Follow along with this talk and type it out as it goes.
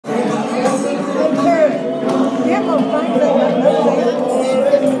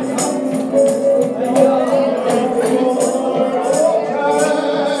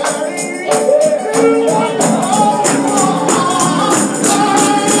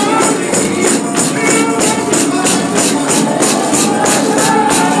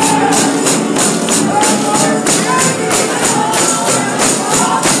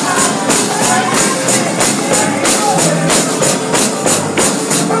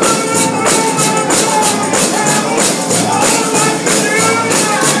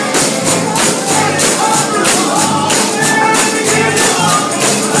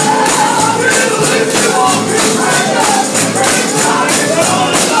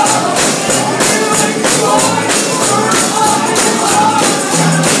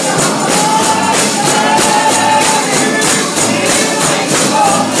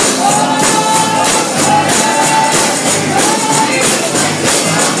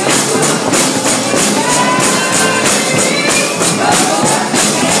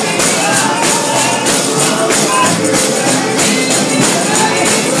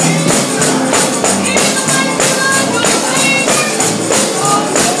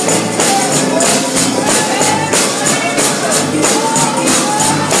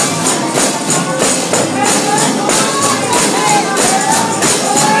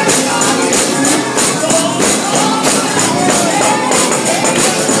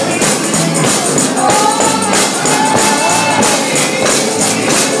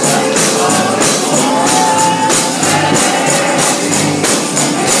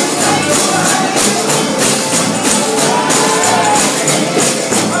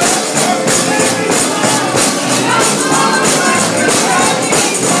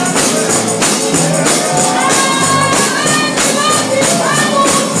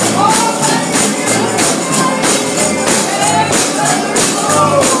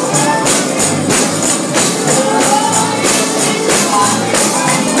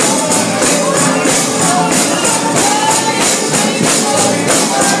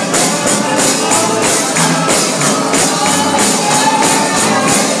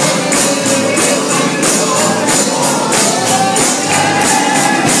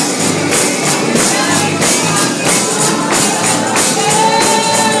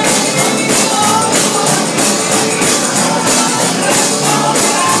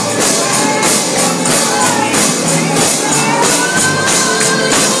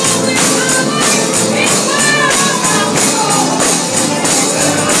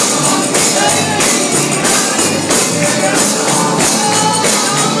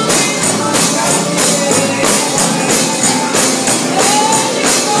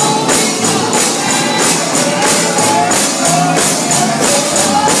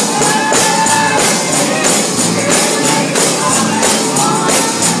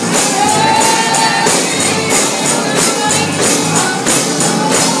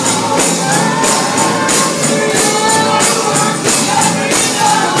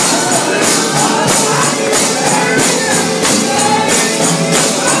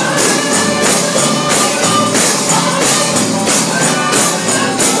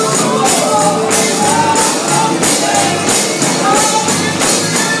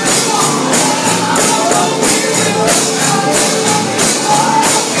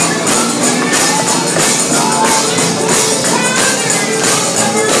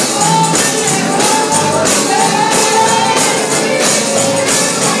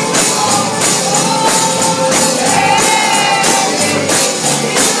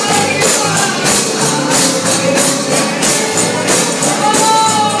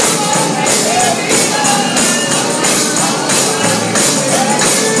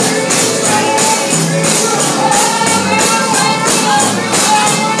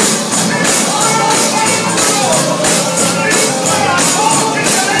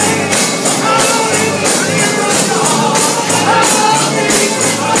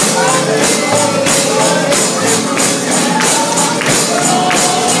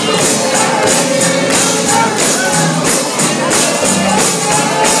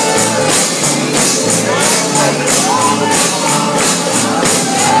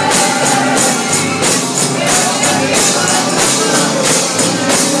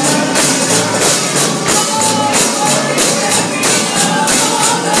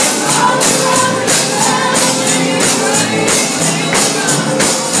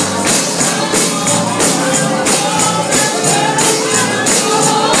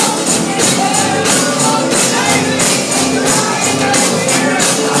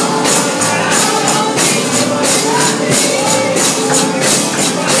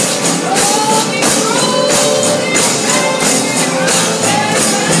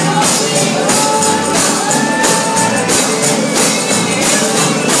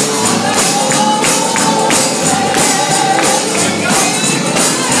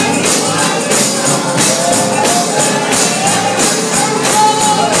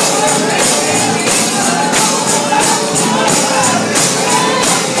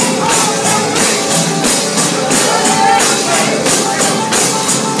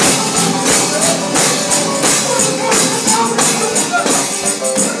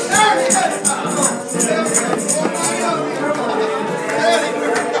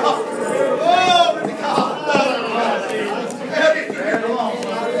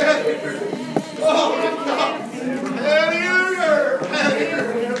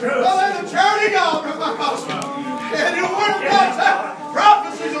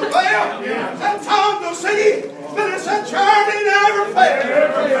charity never fails.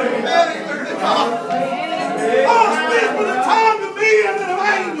 Hallelujah to God. I spent with the tongue of men and of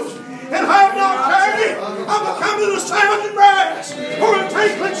angels, and have not charity, I'm become to the sounding brass, or a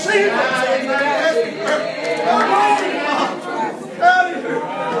tinkling cymbal.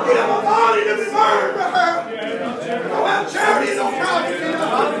 Give a body to be burned to her. Without charity, no profit in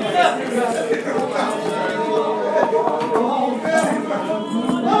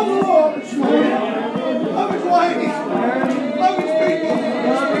love the Lord this morning. Love His ways. Love His people.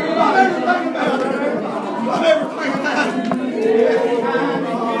 Love everything about it. Love everything about it.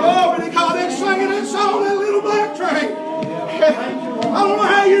 Oh, when they call that singing that song, that little black train. I don't know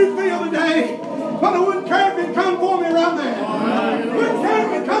how you feel today, but I wouldn't care if it come for me right now. Wouldn't care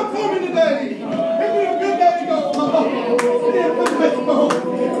if it come for me today. It'd be a good day to go home. It'd be a good day to go home.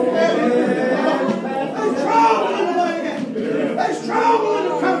 There's trouble in the land. There's trouble in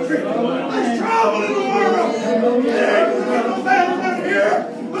the country. There's trouble in the world. There's no better than here,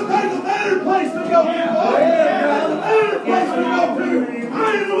 but there's a better place to go to. There's a better place to go to. I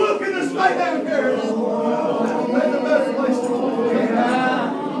ain't looking to stay down here. There's a better place to go to.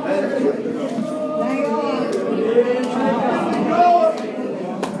 God,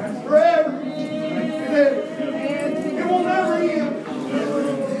 forever and ever. It will never end.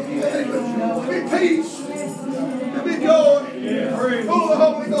 There'll be peace. There'll be joy. Full of the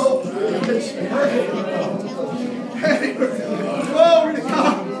Holy Ghost. Glory to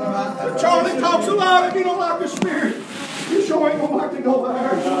God. Charlie talks a lot. If you don't like the Spirit, you sure ain't going to like to go there.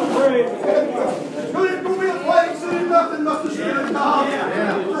 But it's going to be a place that is nothing but the Spirit of God.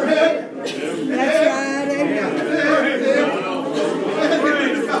 Forever.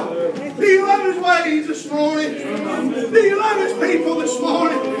 Do you love His ways this morning? Do you love His people this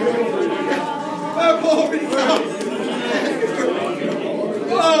morning? Oh, glory to God.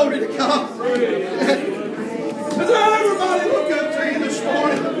 Glory to God. Does everybody look good to you this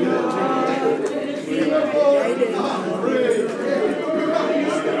morning? Glory to God.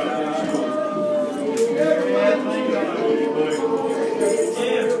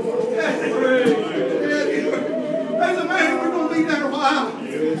 There's a man we're going to be there a while.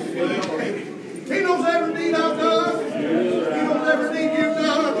 He knows every deed I've done. He knows every deed you've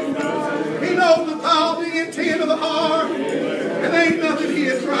done. He knows the thought, the intent of the heart. And there ain't nothing He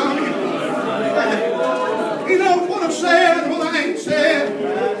is from you. He knows what I've said and what I ain't said.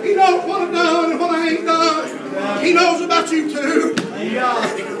 He knows what I've done and what I ain't done. He knows about you too.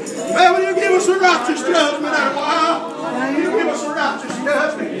 Well, will you give us a righteous judgment in a while? You give us a righteous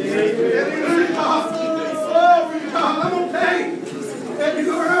judgment. Hallelujah, God. Oh, God, I'm going to tell you that you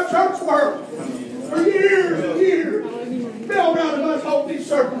go around church world for years and years. Fell around and let's hope these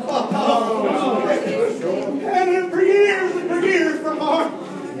serpents pop off. And then for years from heart.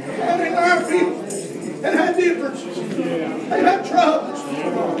 And there are people that had differences. They had troubles.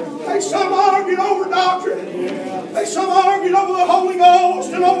 They some argued over doctrine. They some argued over the Holy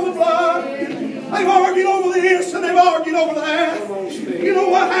Ghost and over the blood. They've argued over this and they've argued over that. You know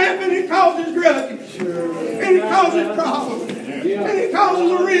what happened? It causes grudges. And it causes problems. And it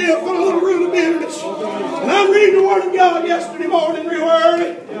causes a rift and a little root of bitterness. And I'm reading the Word of God yesterday morning real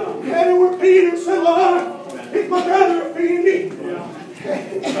early. And where Peter said, Lord, if my brother offended me,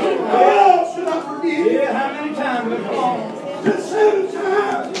 oh, should I forgive? Yeah, how many times have gone? Just 7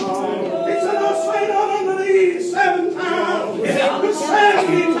 times. He said, I'll say not unto thee 7 times, but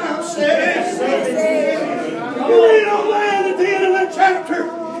 70 times 7. You read on down at the end of that chapter,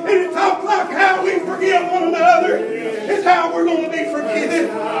 and it talks like how we forgive one another. It's how we're going to be forgiven.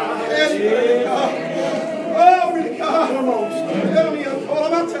 Glory to God. Tell me, I'm full of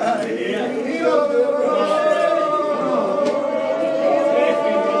my time.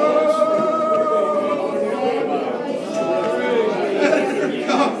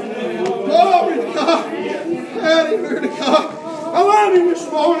 Hallelujah to God. I love Him this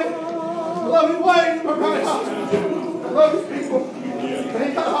morning. I love His ways in my right heart. I love His people. But He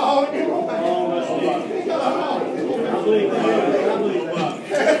got a hall in my back. He got a hall in my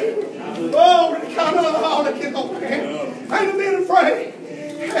back. Glory to God. Another hall that can open. I ain't been afraid.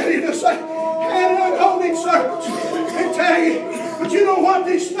 And He just say, and I hold these serpents and tell you. But you know what?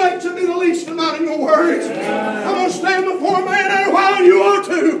 These snakes will be the least amount of your worries. I'm going to stand before a man there a while, you are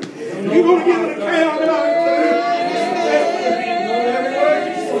too. You're going to give an account, and I am too.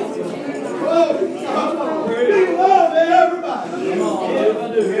 Do you love everybody? Do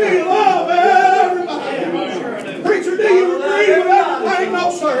you love everybody? Preacher, do you agree with everything? No,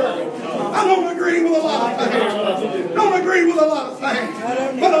 sir. I don't agree with a lot of things. Don't agree with a lot of things.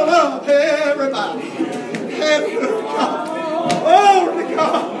 But I love everybody. Hallelujah. Glory to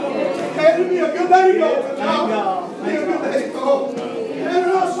God. It'll be a good day to go. Be a good day, folks. And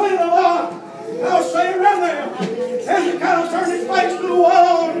I'll say it a lot. I'll say it right now. As he kind of turned his face to the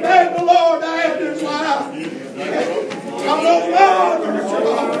wall and begged the Lord to add to his life. I don't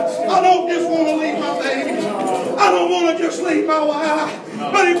I don't just want to leave my babies. I don't want to just leave my wife.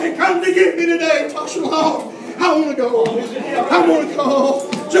 But if he comes to get me today, Tasha Lord, I want to go. I want to go.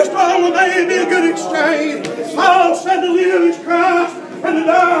 Just all of that be a good exchange. Paul said to live is Christ and to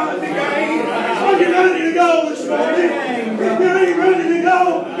die is gain. Are you ready to go this morning? If you ain't ready to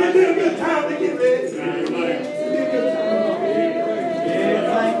go, it'd be a good time to get ready. It'd be a good time. Yeah,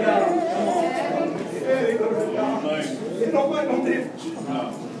 thank God. It don't make no difference.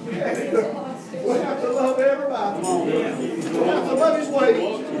 We have to love everybody. We have to love his ways.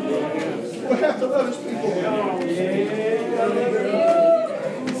 We have to love his people.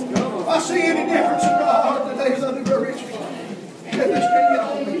 If I see any difference in God today as I do very rich, and this can't get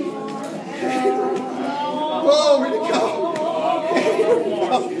on me. Glory to God. Hallelujah to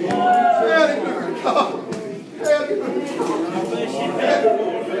God. Hallelujah to God.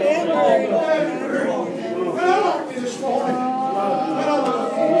 I like me this morning. And I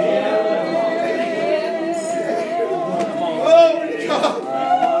love you. Glory to God.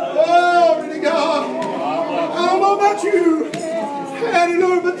 Glory to God. I don't know about you.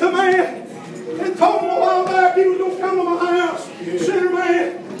 Hallelujah. But the man had told me a while back he was going to come to my house. Sinner man.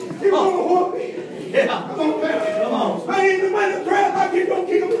 He was going to whoop me. Yeah. Come on, man. Come on. I ain't even made a threat like he's going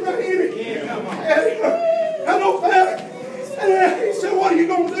to kill me right here. Yeah, come on. I know that. And he said, what are you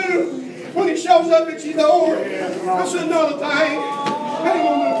going to do when he shows up at your door? I said, another thing. I ain't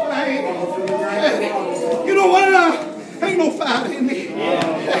going to do a thing. You know what? Ain't no fight in me.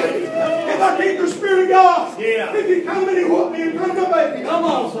 If I keep the Spirit of God, if he come and he whoop me in front of my baby, Come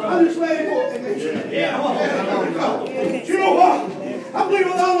on, son. I just let him whoop me. Come on. You know what? I believe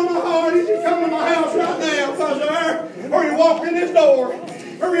with all of my heart, if you come to my house right now, because there, or you walk in this door,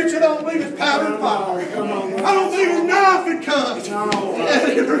 or Richard, I don't believe it's powder and fire. I don't believe it's knife and cut.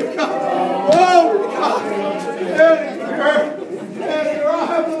 Glory to God. I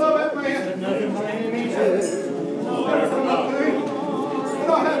have to love that man. And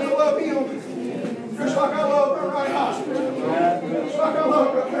I have to love him. Just like I love the right hospital. Just like I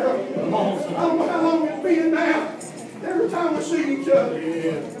love the girl. I don't know how long it's been now. Every time we see each other.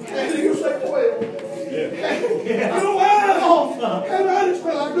 And he'll say, well. You know what? And I just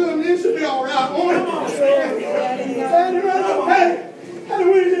feel like doing this to be all right. And right up, and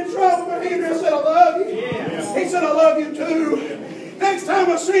when he's in trouble, but Henry said, I love you. He said, I love you too. Next time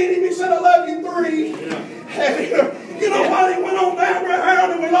I seen him, he said, I love you 3. And you know what? He went on down there,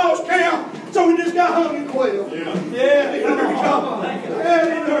 Harold, and we lost count. So we just got hung in 12. Yeah. I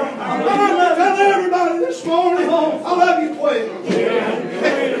want to tell everybody this morning, I love you 12.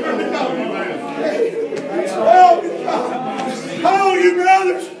 Oh, you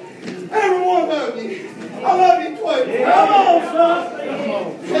brothers, every one of you, I love you 12. Come on, son.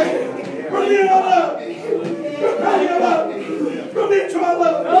 From you, I love you. From Patty, I love you. From Mitchell, I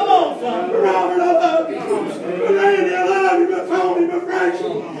love you. Come on, son. From Robert, I love you. From Randy, I love you. From Tony, from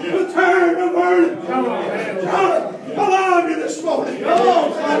Rachel, from Terry, from Vernon. Come on, John, I love you this morning. Come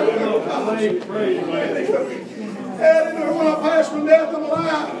on, son. Hallelujah. When I passed from death, I'm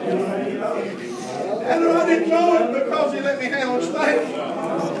alive. And I didn't know it because he let me handle his faith.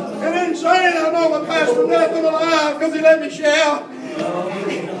 And then saying I know I passed from death and alive because he let me shout.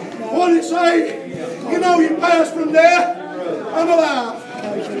 What did he say? You know you passed from death and alive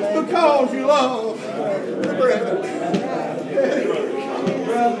because you love the brethren.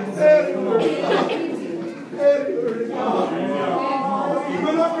 You've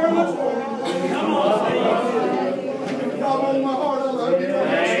been up here this morning. God on my heart, I love you.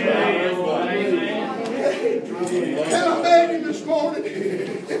 And I beg you this morning,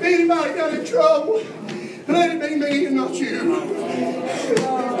 if anybody got in trouble, let it be me and not you.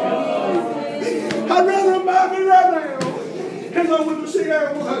 I'd rather I'm by me right now because I want to see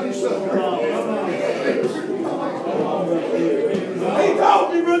every one of you suffer. He taught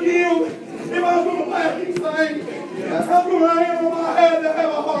me, Brother Gill, if I was going to laugh these things, that's how good I am. I had to have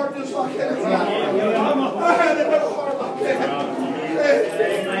a heart just like that. I had to have a heart like that.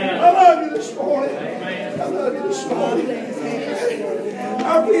 I love you this morning. I love you this morning.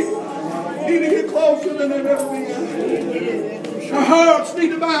 Our people need to get closer than they've ever been. Our hearts need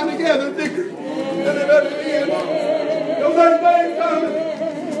to bind together thicker than they've ever been. Those days coming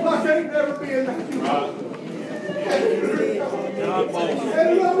like they ain't never been. And I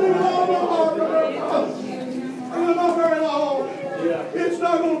love you with all my heart. I love brother, not very long. It's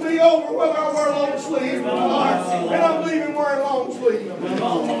not going to be over whether I wear long sleeves or not. And I'm leaving wearing long sleeves.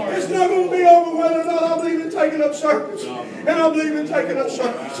 It's not going to be over whether or not I'm leaving taking up service. And I'm leaving taking up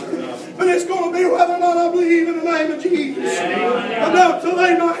service. But it's going to be whether or not I believe in the name of Jesus. Enough to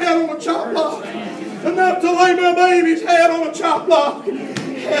lay my head on a chop block. Enough to lay my baby's head on a chop block.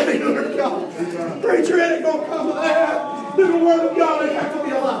 Hallelujah, God. Preacher, it ain't going to come to that. The word of God ain't have to be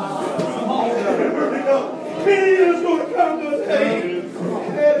alive. Hallelujah, God. He is going to come to a day.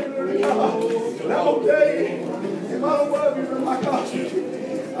 Hallelujah, God. And I will tell you, if I don't love you for my conscience,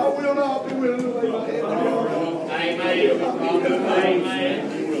 I will not be willing to lay my head on Amen.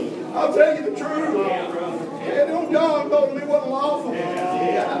 I'll tell you the truth. And John told me it wasn't lawful. I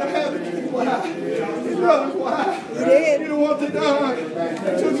had to keep why. His brother's why. You know what they done?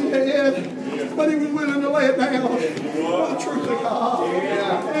 They took his head, but he was willing to lay it down for the truth of God.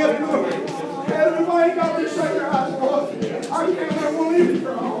 And if I ain't got this sacrifice, Lord, I can't let one leave it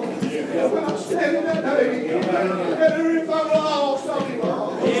wrong. When I'm standing that day, and if I'm lost, I'll be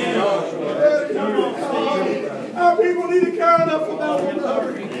lost. Our people need to care enough about one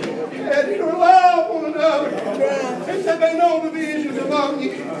another. And you love one another. And that they know the divisions among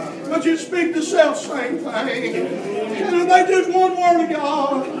you. But you speak the self-same thing. And if they just one word of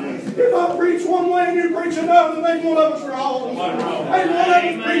God, if I preach one way and you preach another, then one of us wrong. And one of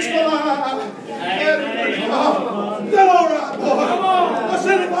us preach the lie. Is that all right, boy? I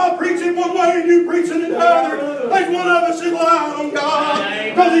said if I preach it one way and you preach it another, there's one of us is lying on God.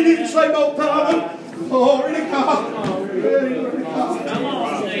 Because he didn't say both of them. Glory to God. Glory to God.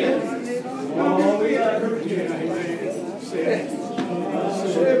 Come on, we got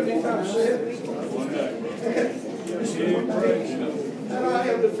 70 times 70. And I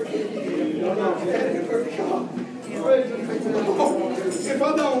am to forgive you. If I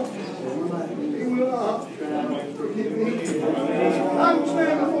don't, he will not forgive me. I will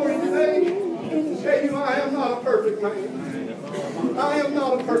stand before you today and tell you I am not a perfect man. I am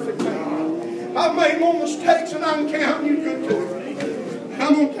not a perfect man. I've made more mistakes and I'm counting you good too.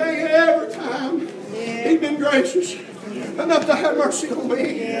 I'm going to tell you every time he's been gracious enough to have mercy on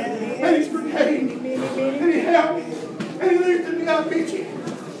me. And he's forgave me. And he helped me. And he lifted me up, Beachy.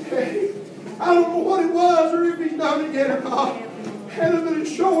 I don't know what it was or if he's done it yet or not. And if his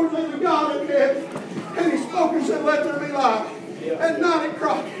shoulders unto God in heaven. And he spoke and said, let there be light. At night at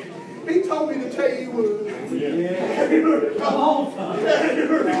Crockett, he told me to tell you he would. Come on.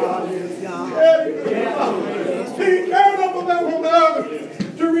 He cared enough about one another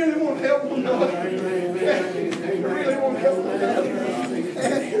to really want to help one another. To really want to help one another.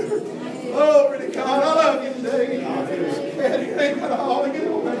 Oh, really, God, I love you today. You ain't got to haul again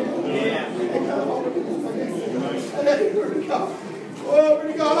on me. Ain't got to haul again on me. Oh,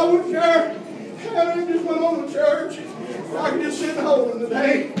 really, God, I wouldn't care. I just went on to church. I can just sit and hold him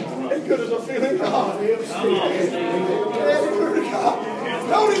today. As good as I feel in God.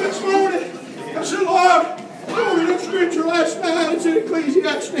 Told him this morning. I said, Lord, I read that scripture last night. It's in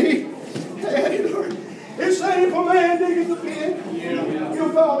Ecclesiastes. It said if a man diggeth the pit,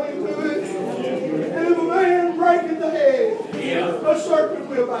 he'll fall into it. And if a man breaketh the head, a serpent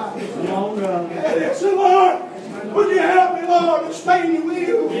will bite him. And I said, Lord, would you help me, Lord, to stay in your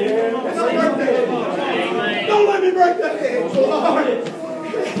will and not break the head? Don't let me break the head, Lord.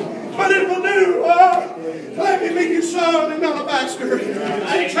 But if I do, Lord, let me be your son and not a bastard.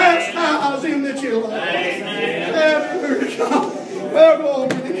 And chastise him that you love. Hallelujah, God. Well, glory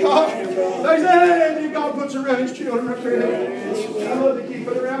to God. There's that hand that God puts around his children up there. I love to keep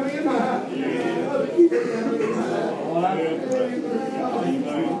it around me in my heart. I love to keep it around me in my heart.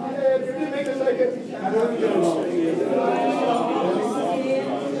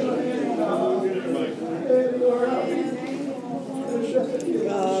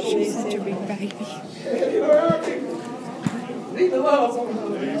 God, she's such a big baby. Need to love one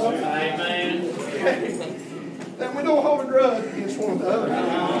another. Amen. That we don't hold a grudge against one another.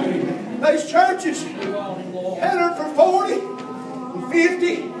 These churches had her for 40,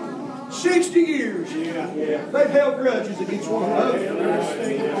 50, 60 years. They've held grudges against one another.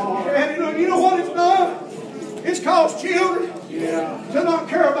 And you know what it's done? It's caused children to not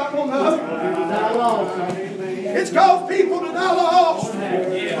care about one another. It's caused people to die lost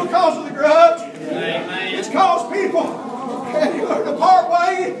because of the grudge. It's caused people to part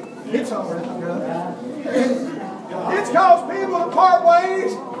ways. It's all right, brother. It's caused people to part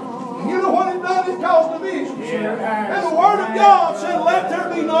ways. You know what it does? It caused divisions. And the Word of God said, let there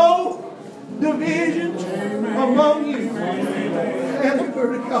be no divisions among you. And the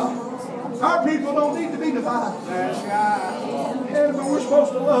Word of God. Our people don't need to be divided. That's right. And but we're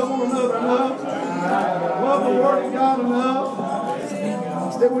supposed to love one another enough, love the Word of God enough,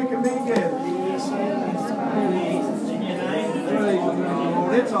 that we can be together. Praise the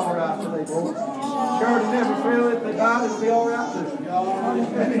Lord. It's all right today, boys. Sure, to never feel it. If they died, it'll be all right too. If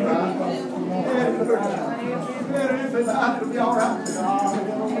they died, it'll be all right too.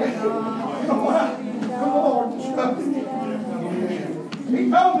 The Lord instructed me. He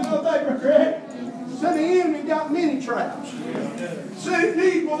told me the other day, Greg, said the enemy got many traps. Said it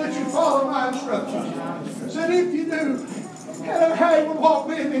needs one that you follow my instructions. Said if you do, how you would walk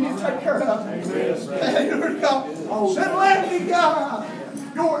with me and you take care of me. Said let me guide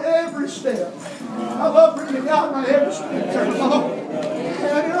your every step. I love for you to guide my every step.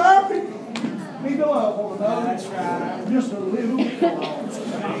 And our people need to love one another. That's right. Just a little bit.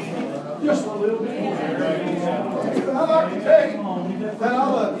 Just a little bit. I'd like to tell you that I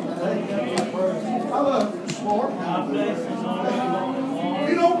love you today. I love you this morning.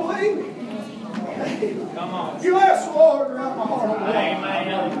 You don't believe me? You ask the Lord around my heart.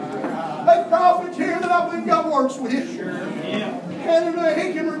 There's prophets here that I believe God works with. And He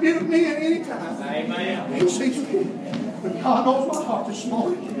can rebuke me at any time. He sees me. But God knows my heart this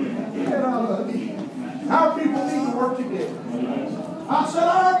morning. And I love you. Our people need to work together. I said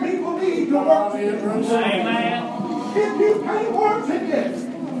our people need to work together. If you can't work together,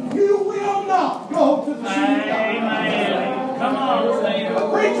 you will not go to the city of God. Come on,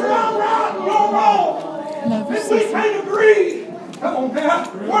 Preacher, I'm right and you're wrong. If we can't agree, come on now,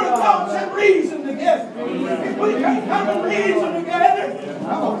 we're the thoughts and reason together. If we can't come and reason together,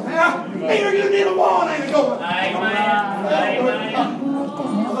 come on now, either you need a wall ain't it going.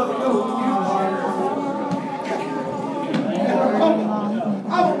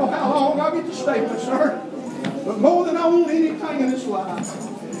 I don't know how long I'll get to stay with, sir. But more than I want anything in this life,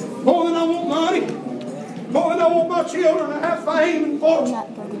 more than I want money, more than I want my children to have fame and fortune,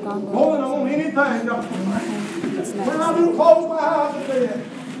 more than I want anything, when I do close my eyes at bed,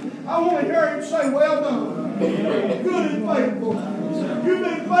 I want to hear Him say, well done, good and faithful. You've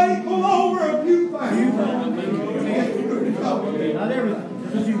been faithful over a few things. Not everything.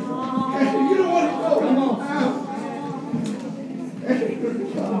 You know what He told me now?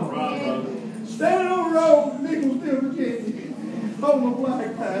 Standing on the road in Nicholsville, Virginia, on the black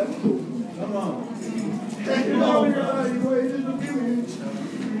path. Come on.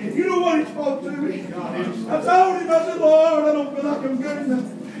 You know what He spoke to me? I told Him, I said, Lord, I don't feel like I'm good enough.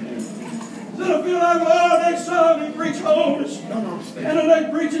 I said, I feel like, Lord, they sung and preach holiness. And they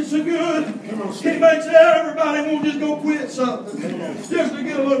preaching so good. It makes everybody want to just go quit something. Just to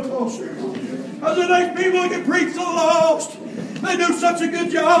get a little closer. I said, there's people that can preach to the lost. They do such a good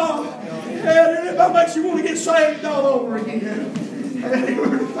job. And it makes you want to get saved all over again.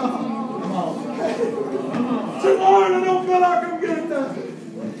 Come on. So, Lord, I don't feel like I'm good enough.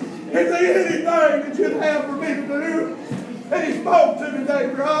 Is there anything that you'd have for me to do? And He spoke to me today,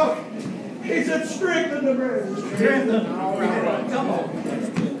 bro. He said, strengthen the brethren. Strengthen. All right. Come on.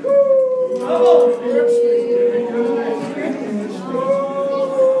 Come on.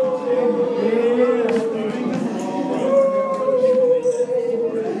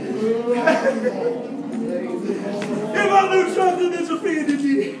 If I do something that's offended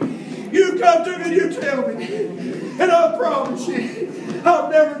you, you come to me and you tell me. And I promise you, I'll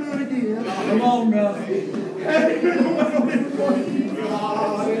never do it again. Come on, now.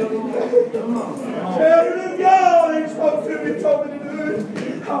 And God ain't spoke to me and told me to do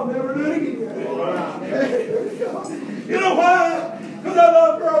it, I'll never do it again. You know why? Because I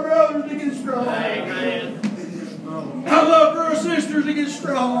love for our brothers to get strong. I love for our sisters to get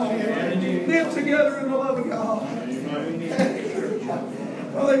strong. Live together in the love of God.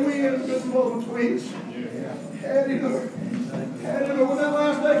 Well, they win because of all the tweets. And when that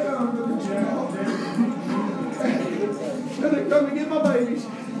last day comes, then they come to get my babies.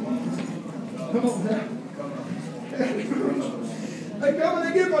 Come on now. They come and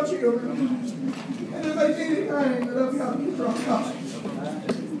they get my children. And if they see anything that I've got to drop off,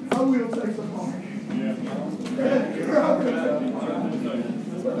 I will take them home.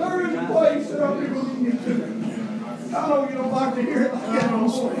 But there is a place that our people can get to. I know you don't like to hear it like that on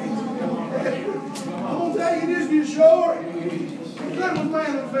stage. I'm going to tell you this, be sure. There was a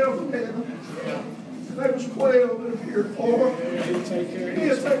man that fell from heaven. There was 12 that appeared for. He'll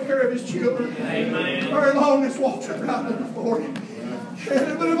take care of his children. Amen. Very long as walked it rightly before him.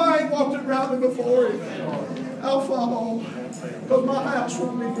 But if I ain't walked it rightly before him, I'll follow. Because my house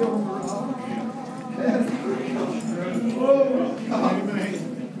won't be built on the rock. Oh, God. Amen.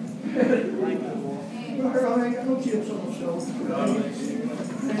 I ain't got no chips on my shoulder. I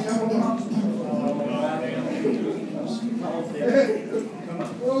ain't got no box.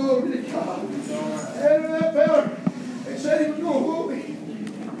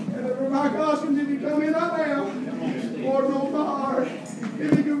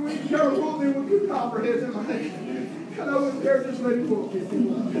 top her heads in my head. And I wouldn't dare just let him look at me.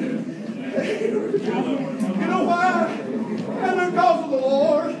 You know why? And because of the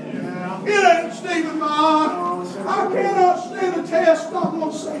Lord. It ain't Stephen Vaughn. I cannot stand the test, not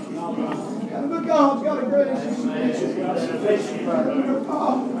 1 second. But God's got a grace.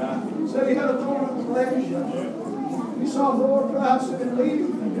 Said he had a thorn in the flesh. He saw the Lord Christ and leave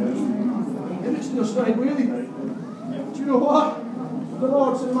him. And it still stayed with him. But you know what? The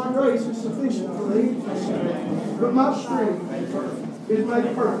Lord said, my grace is sufficient for thee. But my strength is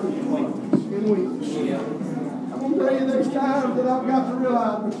made perfect in weakness. I'm going to tell you there's times that I've got to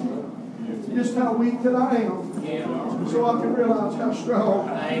realize just how weak that I am. So I can realize how strong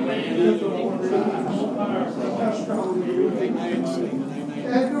that the Lord is. How strong he is.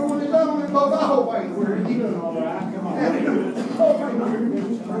 And you know, when he's on me, Lord, I hope I ain't weary. And I hope I ain't weary.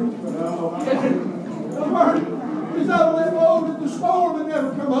 The word is out of them old that the storm had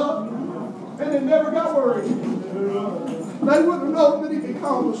never come up. And they never got worried. They wouldn't have known that he could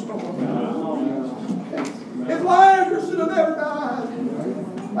calm the storm. If Lazarus should have never died,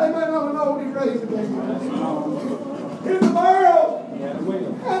 they may not have known he raised him. In the world,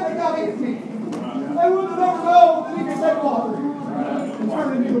 and they got empty. They wouldn't have ever known that he could take water and turn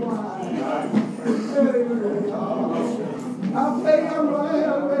it into wine. I'll tell you, I'm glad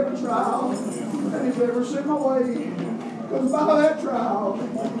of every trial that he's ever sent my way. Because by that trial,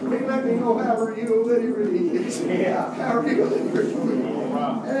 he let me know how real that he really is. How real that he really is.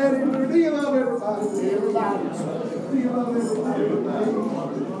 And do you love everybody? Do you love everybody?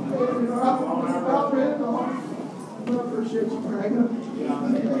 I appreciate you, Craig.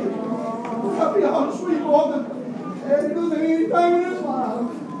 I'll be honest with you, boy, that he doesn't need anything in his life.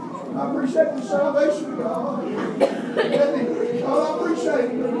 I appreciate the salvation of God. I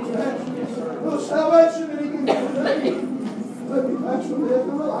appreciate the salvation that he can give today. Let me pass from death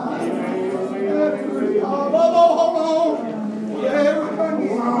to life. Hold on. Yeah, we're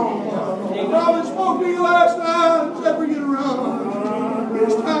coming. Robin spoke to you last night and said we're going to run.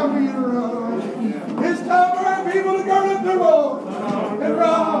 It's time for you to run. It's time for our people to gird up their loins and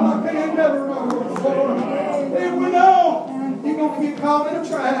run like they ain't never run before. If we know you're going to get caught in a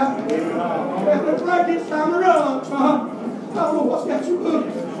trap, and it's like it's time to run, son. I don't know what's got you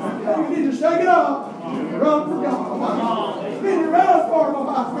hooked. You need to shake it off. Run for God. You need to run for him,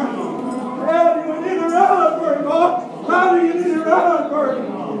 my friend. Yeah, you need to run for him, boy. How do you need to run for him?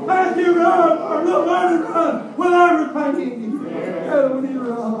 Thank you, run, or little learn to run with everything in you. Yeah, we need to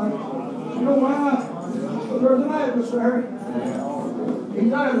run. You know why? Because there's an adversary.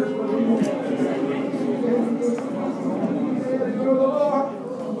 He's adversary. And you know the Lord.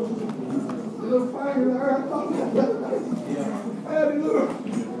 The little finger there, I thought that. Hallelujah.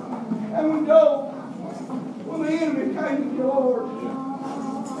 And when the enemy came to the Lord,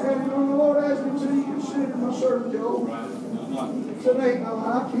 and when the Lord asked him, said, you consider my servant Job? He said, ain't no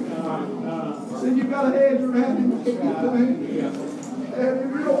like you. He said, you've got a hedge around him to get to me. And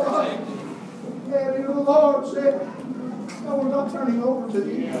you know what? And the Lord said, no, we're not turning over to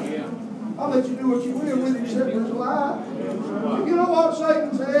you. I'll let you do what you will with him, except there's a lie. You know what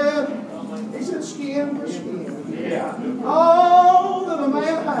Satan said? He said, skin for skin. All that a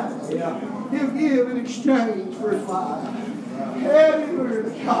man has, he'll give in exchange for his life. Hallelujah to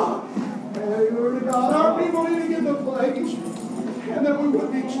God. Hallelujah to God. Our people need to get to a place, and that we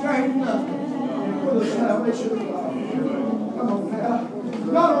wouldn't exchange nothing for the salvation of God. Come on now.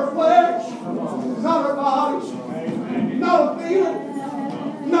 Not our flesh, not our bodies, not a feeling,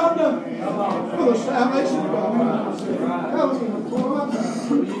 not nothing for the salvation of God.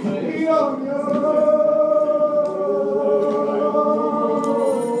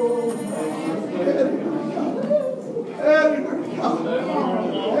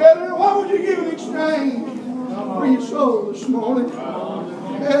 What would you give in exchange for your soul this morning?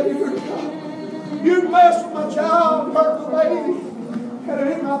 You blessed my child, hurt the baby, and it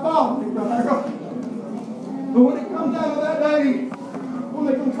hit my body. But when it comes down to that day, when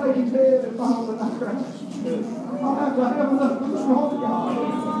they're going to take his head and find the night grass, I'll have to have enough for the strong God.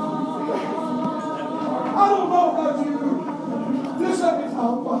 I don't know about you. This ain't me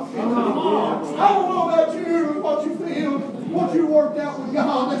talk. I don't know about you, what you feel, what you worked out with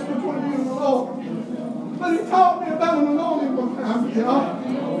God. That's between you and the Lord. But he taught me about an anointing one time, y'all.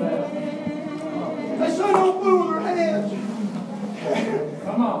 They say don't fool with their hands.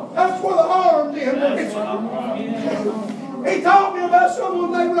 Come on. That's where the harm's in. He taught me about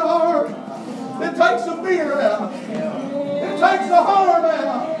someone named the heart that takes the fear out. It takes the harm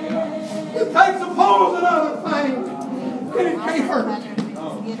out. It takes the poison out of things. And it can't hurt.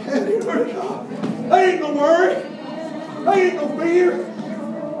 They ain't no worry. They ain't no fear.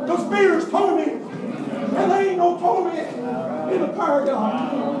 Because fear is torment. And there ain't no torment in the power of God.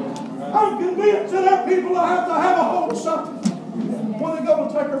 I'm convinced that our people will have to have a hold of something when they go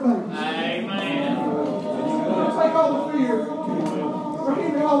to take their babies. Amen. Take all the fear.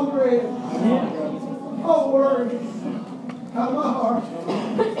 Forgive me all the dread. All the worry out of my heart.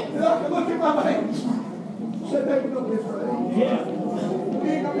 And I can look at my babies. Say, baby, don't be afraid. You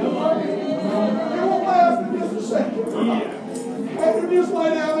ain't gonna be afraid. It won't last for just a second. And you just lay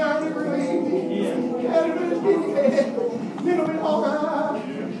down there and breathe. And if it's getting head, it'll be all right.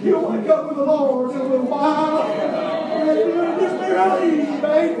 You'll wake up with the Lord in a little while. And you'll just be relieved,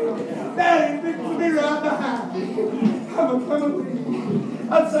 baby. Daddy, fix to be right behind me. I'm coming with you.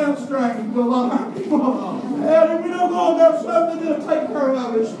 That sounds strange to a lot of people. And if we don't go and have something that'll take care of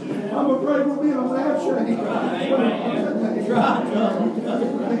us, I'm afraid we'll be in a bad shape.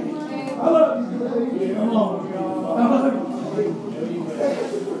 I love you today. I love you.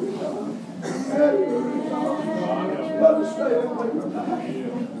 Let us stay away from that.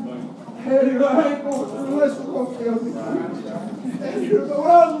 And I ain't going to listen to what they'll be. And you're the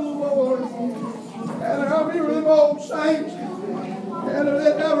one of the Lord. And I'll be with them old saints. And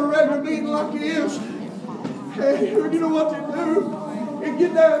they'll have a regular meeting like this. And you know what they do? You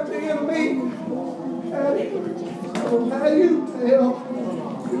get down at the end of the meeting. And now you tell.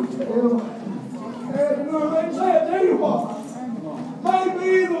 And you know what they say? I tell you what.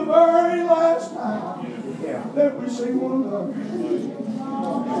 Maybe the very last time that we see one another.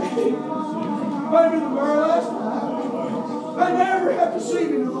 Maybe the very last time. They never have to see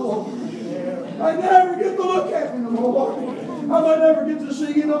me no more. They never get to look at me no more. I might never get to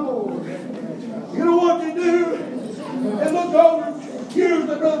see you no more. You know what they do? They look over years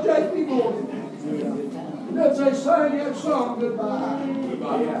that Brother J.P. Morgan. They'll say, sing that song goodbye.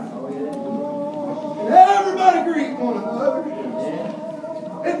 And everybody greet one another.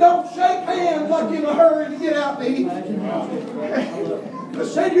 And don't shake hands like in a hurry to get out to eat. But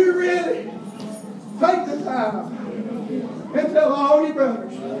say you're ready. Take the time and tell all your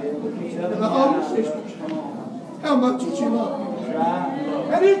brothers and all your sisters how much that you love them.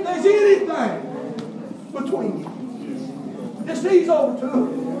 And if there's anything between you, just ease over to them.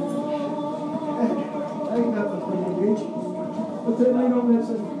 Ain't nothing between you, bitch. But there ain't no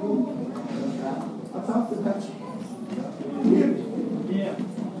message. I thought that yeah.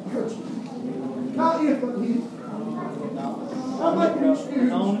 Hurts you. Not if, but if. I'm making an excuse.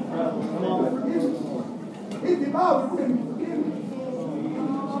 Forgive me. If you bother with me, forgive me.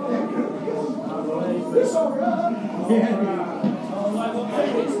 It's all right.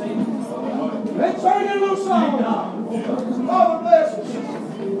 Let's sing a little song. Father bless us.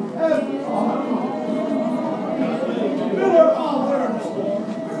 As we are. Fill our hearts.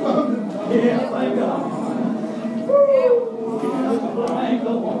 Yeah, thank God. Thank the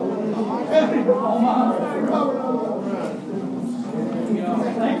Lord. Thank the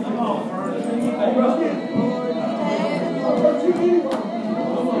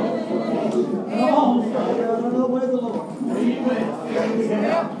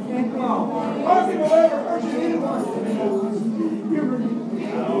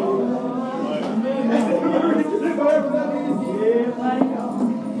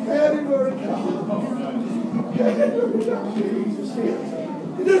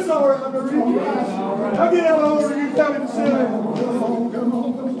Is this all right? I'm going to read you. I'll get out over you. Tell me to sit down. Come on.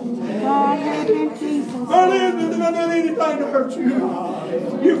 Marlene, if I've done anything to hurt you,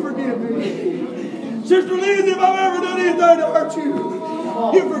 you forgive me. Sister Liz, if I've ever done anything to hurt you,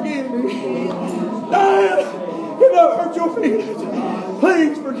 you forgive me. Diane, if I've hurt your feelings,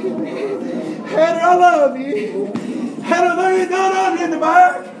 please forgive me. Hannah, I love you. Hannah, there ain't none of you in the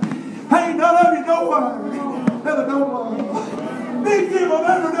back. Ain't none of you nowhere that I don't love. Think if I've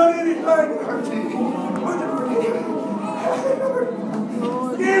ever done anything to hurt you, would you forgive me?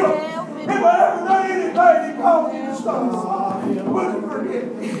 Forgive him. If I ever done anything that caused you to stop, would you forgive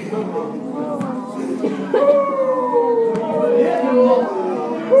me?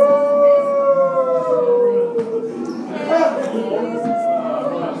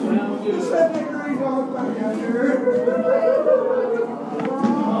 You said me green on back out here.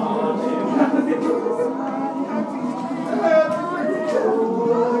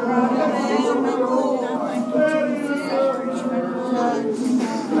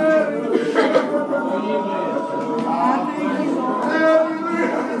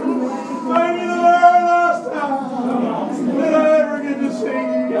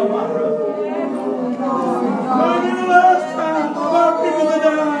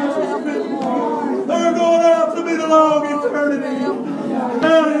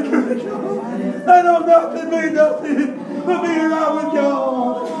 I know nothing means nothing but being around with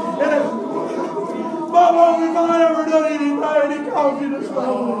God. But long if I ever done anything that caused you to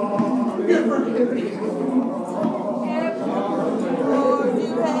stumble, you forgive me. Lord, you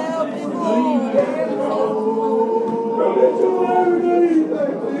help me, Lord. If you ever done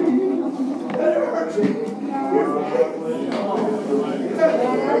anything to you that hurt you, you forgive me.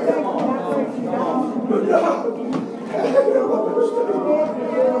 But God,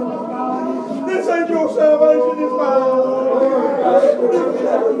 this ain't your salvation, it's mine.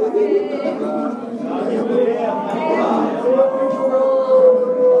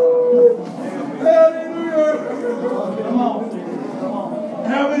 Hallelujah. Come on.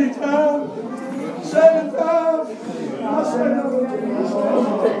 How many times? 7 times. I said,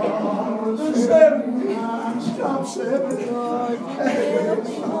 there's 7. Stop 7.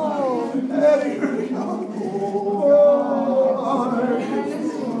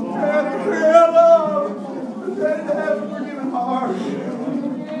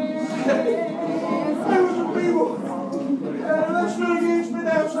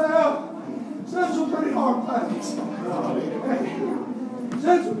 Said some pretty hard things.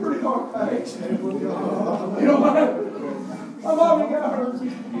 Said some pretty hard things. You know what happened? My mommy got hurt.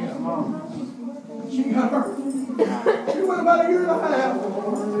 She got hurt. She went about a year and a half.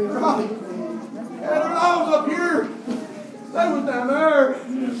 Right? And when I was up here, they was down there.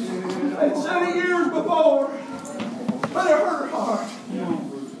 They'd 70 years before. But it hurt her heart.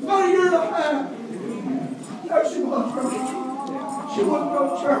 About a year and a half. There she was, right? She wouldn't go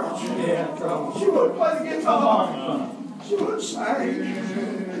to church. She wouldn't play the guitar. She wouldn't sing.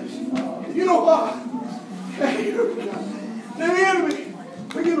 You know what? The enemy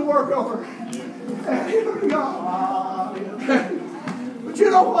began to work on her. But you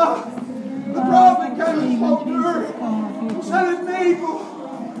know what? The prophet came and spoke to her. Said it's needful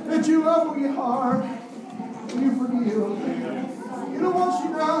that you open your heart and you forgive. You know what she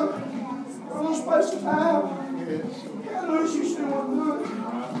done? For a little space of time. Hallelujah, she still wasn't good.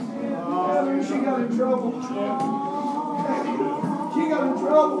 Hallelujah, she got in trouble. She got in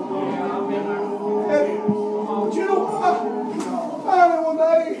trouble. But you know what? Finally one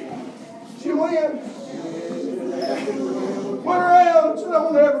day, she went. Went around and said, I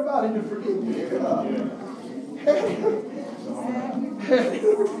want everybody to forgive me.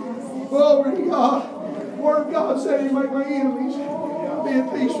 Glory to God. The Word of God said He make my enemies be at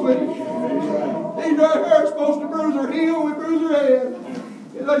peace with me. These right here are supposed to bruise her heel, we bruise her head.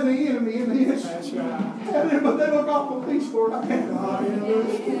 There's the enemy in this. But they look awful peaceful right now.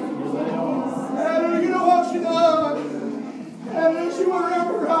 And you know what she done? And then she went around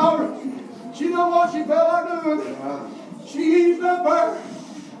her house. She know what she felt like doing. She eased up her.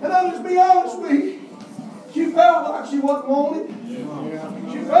 And I'll just be honest with you. She felt like she wasn't wanted.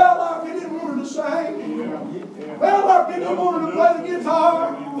 She felt like they didn't want her to sing. Felt like they didn't want her to play the guitar.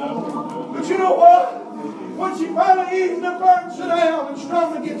 But you know what? When she finally eased up her and sat down and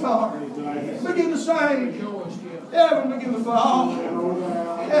strummed the guitar, began to sing, heaven began to fall.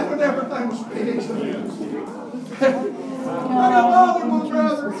 Heaven, everything was fixed. I got bothered with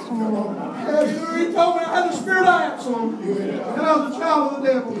brother. He told me I had the spirit of Absalom. And I was a child of the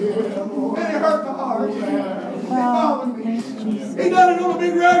devil. And it hurt my heart. It bothered me. He done it on a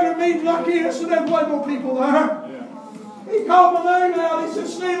big regular meeting like this, and there wasn't no people there. He called my name out. He said,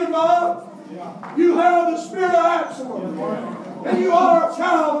 Stephen, Bob, you have the spirit of Absalom. And you are a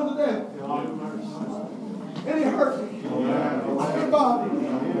child of the devil. And it hurt me. It bothered me.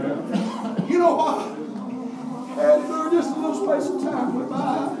 You know what? And there was just a little space of time went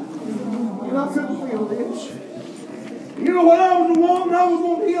by. And I couldn't feel this. You know what I was the one? I was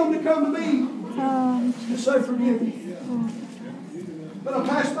wanting him to come to me and say, forgive me. But I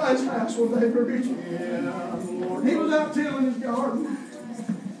passed by his house one day for Richard. He was out tilling his garden.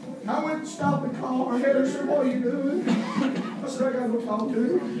 I went and stopped the car. I had her said, what are you doing? I said, I got to talk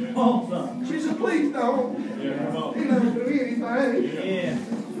to him. She said, please don't. He never do anything.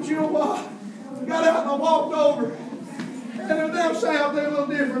 But you know what? I got out and I walked over. And down south, they're a little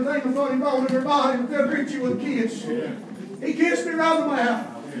different. They ain't a funny bone in their body, but they'll greet you with a kiss. He kissed me right in the mouth.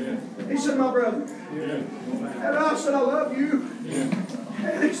 He said, my brother. And I said, I love you.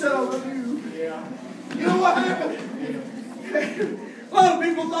 And he said, I love you. You know what happened? A lot of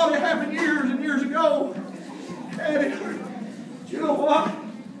people thought it happened years and years ago. And you know what?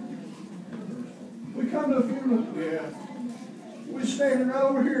 We come to a funeral. We're standing right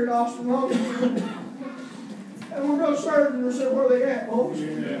over here at Austin Road. And we're going to serve them and said, where are they at, folks?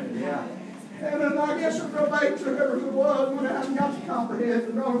 And then I guess the probates or whoever it was went out and got the copperheads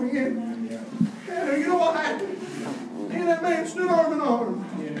and brought them in. And you know what happened? Me and that man stood arm in arm.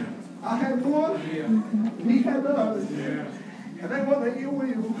 I had one, and he had the other. And that wasn't your will.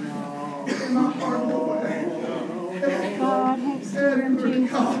 In my heart, no way. God, have some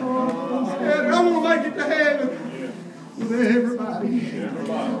Jesus, Lord. And I want to make it to heaven with everybody.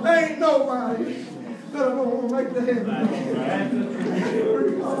 There ain't nobody that I don't want to make it to heaven.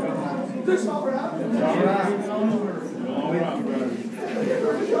 Is this all right? And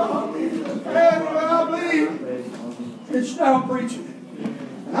I believe it's now preaching.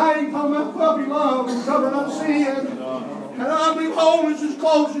 And I ain't talking about puppy love and covering up sin. And I believe holiness is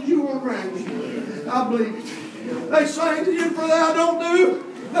close as you will bring me. I believe it. They sang to you for that I don't do,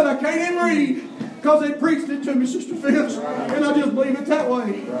 that I can't even read. Because they preached it to me, Sister Phipps. And I just believe it that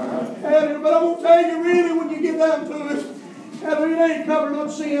way. And, but I'm going to tell you really when you get down to it, and it ain't covering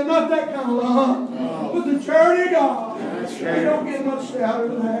up sin, not that kind of love. But the charity of God. You don't get much stouter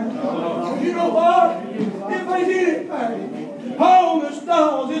than that. You know what? If there's anything holiness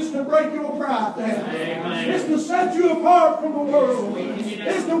does, it's to break your pride down. It's to set you apart from the world.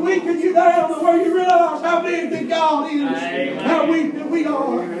 It's to weaken you down to where you realize how big that God is, how weak that we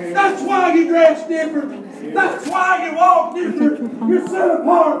are. That's why you dress different. That's why you walk different. You're set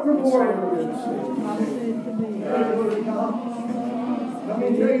apart from the world. Let me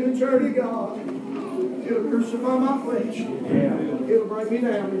tell you the charity of God. It'll crucify my flesh. It'll bring me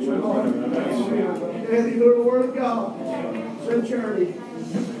down. It's hard. And you the Word of God. Said charity.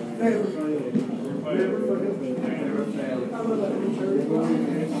 Never fails. I love you, charity.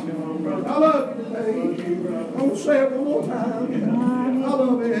 I love you today. I'm going to say it one more time. I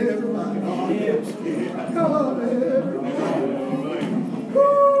love everybody. I love everybody.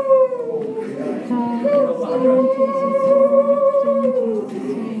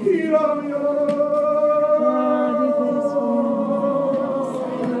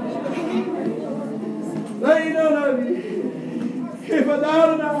 They ain't none of you. If I die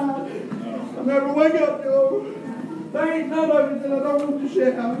tonight, I'll never wake up, Joe. There ain't none of you that I don't want to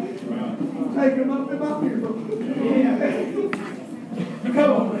shout. Take them up in my funeral.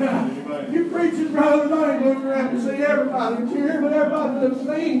 Come on. You preachers, brothers, I ain't looking around to see everybody cheer, but everybody that's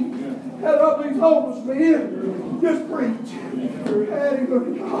seen, head up these homeless men. Just preach. Daddy, look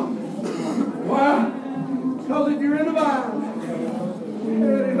at God. Why? Because if you're in the vine,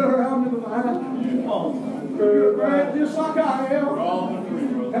 Daddy, look, I'm in the vine. You're glad just like I am.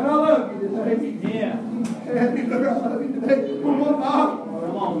 And I love you today. Daddy, look, I love you today. Come on.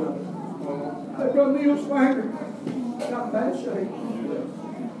 That brother Neil's finger got in bad shape.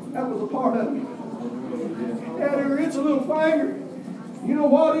 That was a part of it. Daddy, it's a little finger. You know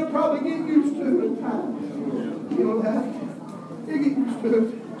what? He'll probably get used to it in time. You know that? He'll get used to it.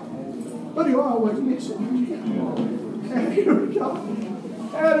 But he'll always miss it. And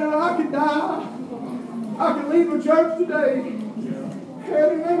I could die. I could leave the church today.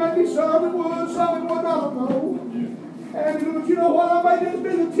 And there may be some that would, some that would, I don't know. And you know what? I may just be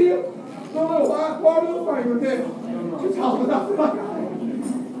the tip, the little white part of the finger there. Just all that I feel like I am.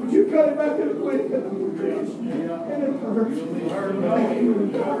 But you cut it back in the quick and it hurts.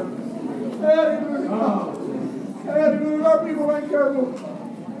 And our people ain't careful.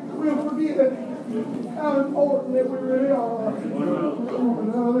 We'll forget how important that we really are.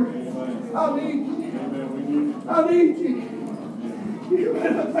 I need you. I need you. You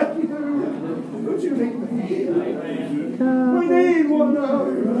better think you do, but you need me. We need one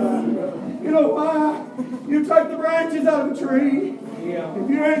another. You know why? You take the branches out of the tree. If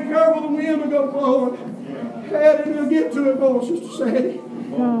you ain't careful, the wind will go blowing. And it'll get to it, boy, Sister Sandy.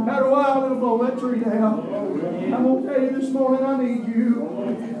 After a while, it'll blow that tree down. I'm going to tell you this morning, I need you.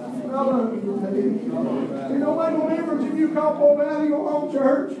 I love you today. You know, make no difference if you call Paul down to your home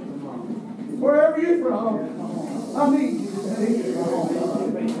church. Wherever you're from, I need you today. I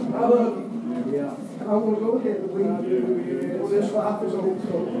love you. And I want to go ahead and leave. For this life is over. And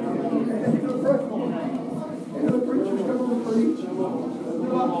you're going to pray for me. And the preachers come to preach. We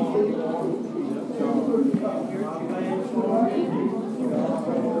like to see.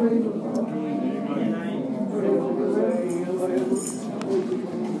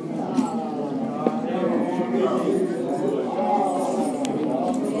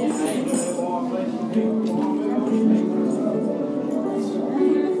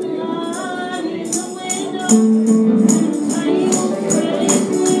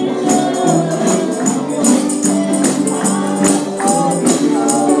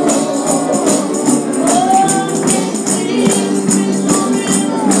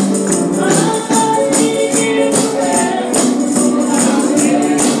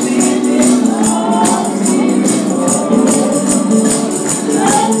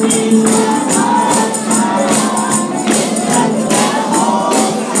 Thank you.